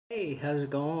Hey, how's it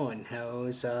going?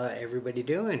 How's everybody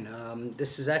doing?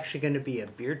 This is actually going to be a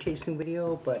beer tasting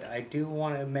video, but I do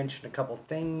want to mention a couple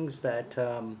things that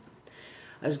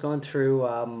I was going through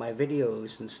my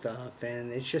videos and stuff,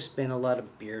 and it's just been a lot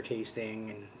of beer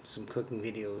tasting and some cooking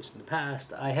videos in the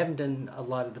past. I haven't done a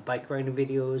lot of the bike riding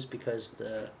videos because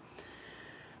the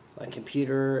my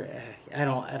computer, I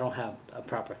don't have a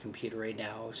proper computer right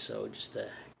now, so just to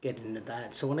get into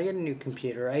that. So when I get a new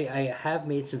computer, I have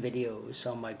made some videos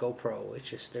on my GoPro. It's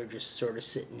just they're just sort of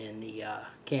sitting in the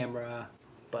camera,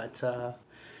 but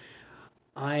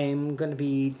I'm going to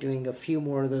be doing a few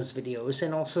more of those videos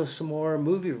and also some more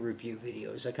movie review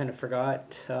videos. I kind of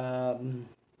forgot.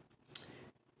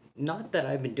 Not that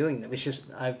I've been doing them. It's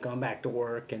just I've gone back to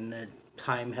work and the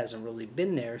time hasn't really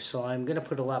been there. So I'm gonna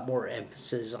put a lot more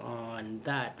emphasis on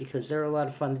that because they're a lot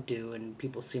of fun to do and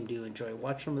people seem to enjoy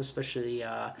watching them. Especially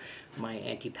my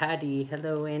Auntie Patty.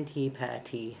 Hello, Auntie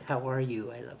Patty. How are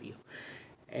you? I love you.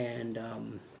 And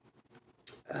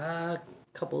a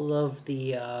couple of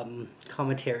the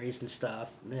commentaries and stuff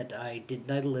that I did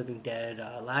Night of the Living Dead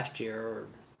last year or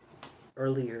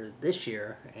earlier this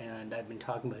year, and I've been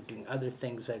talking about doing other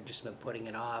things. I've just been putting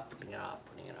it off, putting it off,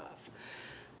 putting it off.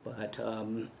 But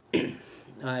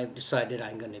I've decided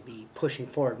I'm going to be pushing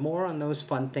forward more on those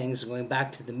fun things and going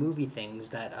back to the movie things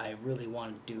that I really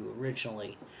wanted to do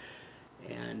originally.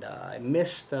 And I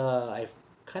missed, I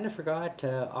kind of forgot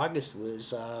August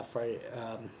was Friday,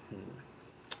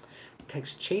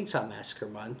 Texas Chainsaw Massacre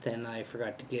month, and I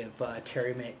forgot to give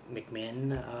Terry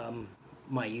McMinn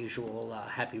my usual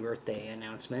happy birthday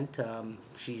announcement.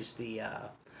 She's the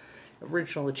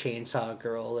original Chainsaw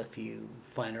Girl if you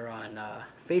find her on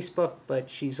Facebook, but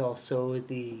she's also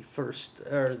the first,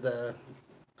 or the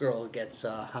girl who gets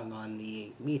hung on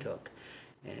the meat hook.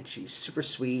 And she's super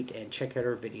sweet, and check out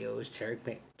her videos.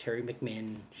 Terry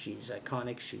McMinn, she's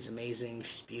iconic, she's amazing,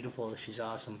 she's beautiful, she's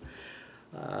awesome.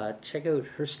 Check out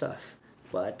her stuff.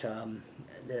 But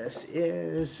this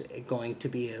is going to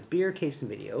be a beer tasting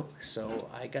video. So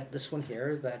I got this one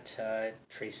here that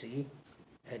Tracy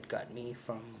had got me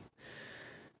from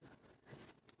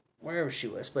wherever she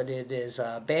was. But it is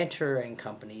Banter and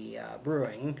Company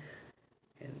Brewing.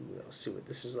 And we'll see what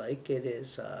this is like. It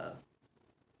is,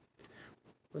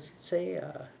 what's it say?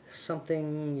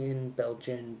 Something in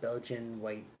Belgian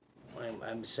white.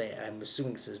 I'm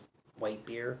assuming it says white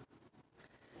beer.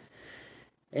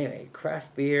 Anyway,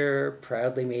 craft beer,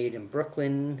 proudly made in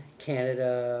Brooklyn,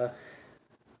 Canada,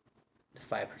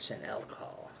 5%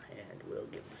 alcohol. And we'll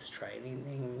give this a try.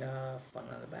 Anything fun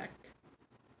on the back?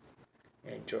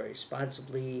 Enjoy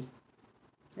responsibly.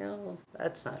 No,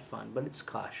 that's not fun, but it's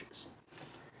cautious.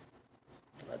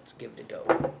 Let's give it a go.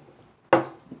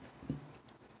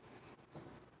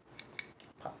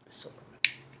 Pop this open.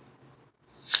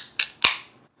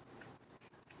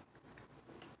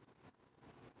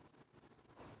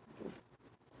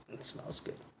 It smells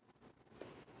good.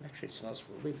 Actually, it smells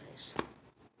really nice.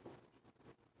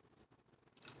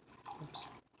 Oops.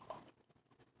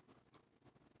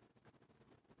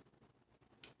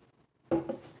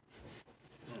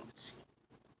 Let's see.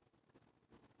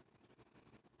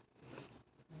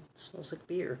 It smells like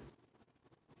beer.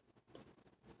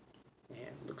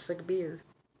 And looks like a beer.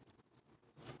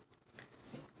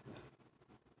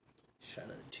 Shot of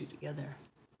the two together.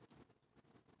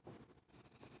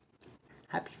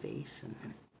 Happy face and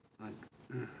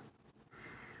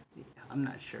I'm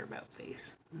not sure about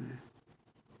face.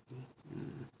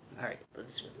 All right,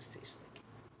 let's see what this tastes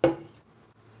like. It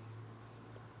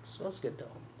smells good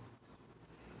though.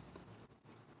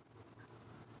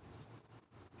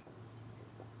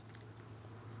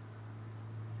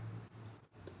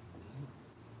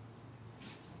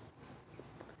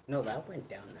 No, that went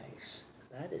down nice.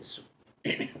 That is,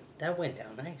 that went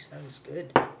down nice. That was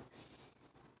good.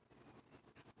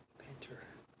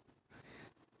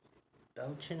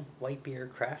 Belgian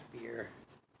Witbier craft beer,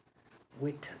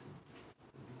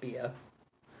 Witbier,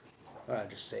 or I'll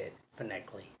just say it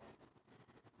phonetically.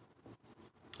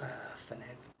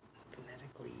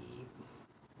 Phonetically,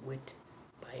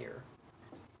 Witbier.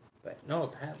 But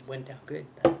no, that went down good.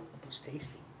 That was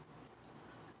tasty.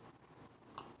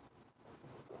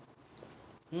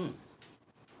 I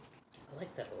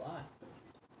like that a lot.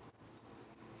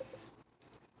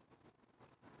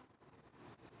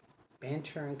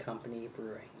 Banter and Company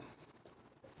Brewing.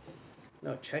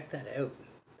 No, check that out.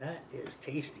 That is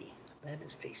tasty. That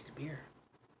is tasty beer.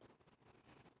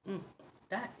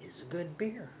 That is a good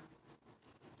beer.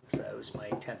 So that was my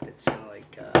attempt at sounding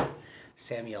like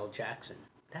Samuel Jackson.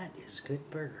 That is good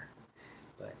burger.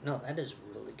 But no, that is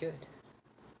really good.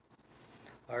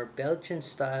 Our Belgian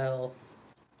style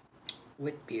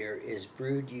Witbier is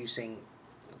brewed using...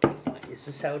 Okay, fine. Is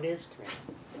this how it is? Come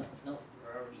here. No,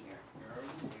 you're already here. You're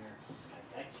already here.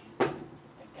 I got you.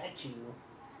 I got you.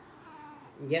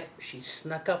 Yep, she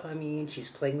snuck up on me, and she's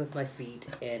playing with my feet,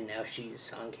 and now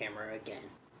she's on camera again.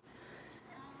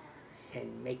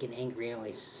 And making angry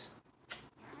noises.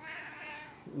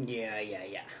 Yeah.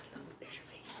 There's your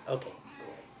face. Okay.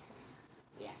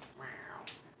 Yeah.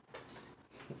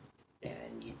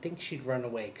 And you'd think she'd run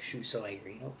away because she was so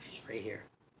angry. Nope, she's right here.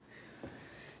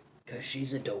 Because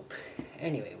she's a dope.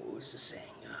 Anyway, what was this saying?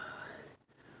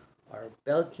 Our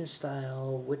Belgian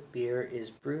style Witbier is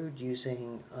brewed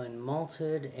using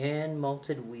unmalted and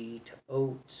malted wheat,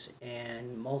 oats,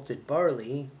 and malted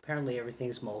barley. Apparently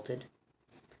everything's malted.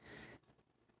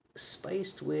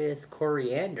 Spiced with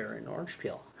coriander and orange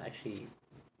peel. Actually,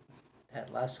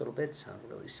 that last little bit sounded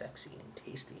really sexy and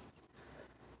tasty.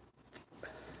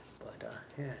 But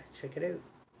yeah, check it out.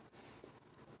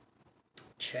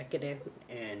 Check it out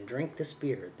and drink this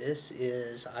beer. This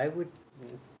is, I would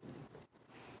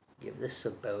give this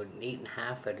about an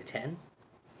 8.5 out of 10.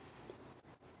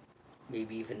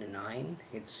 Maybe even a 9.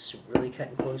 It's really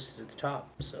cutting close to the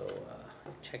top, so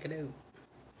check it out.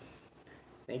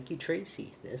 Thank you,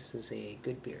 Tracy. This is a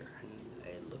good beer, and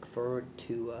I look forward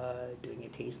to doing a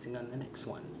tasting on the next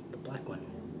one, the black one.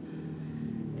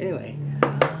 Anyway,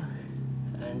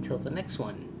 until the next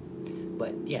one.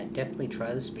 But yeah, definitely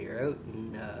try this beer out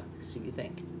and see what you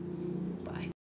think.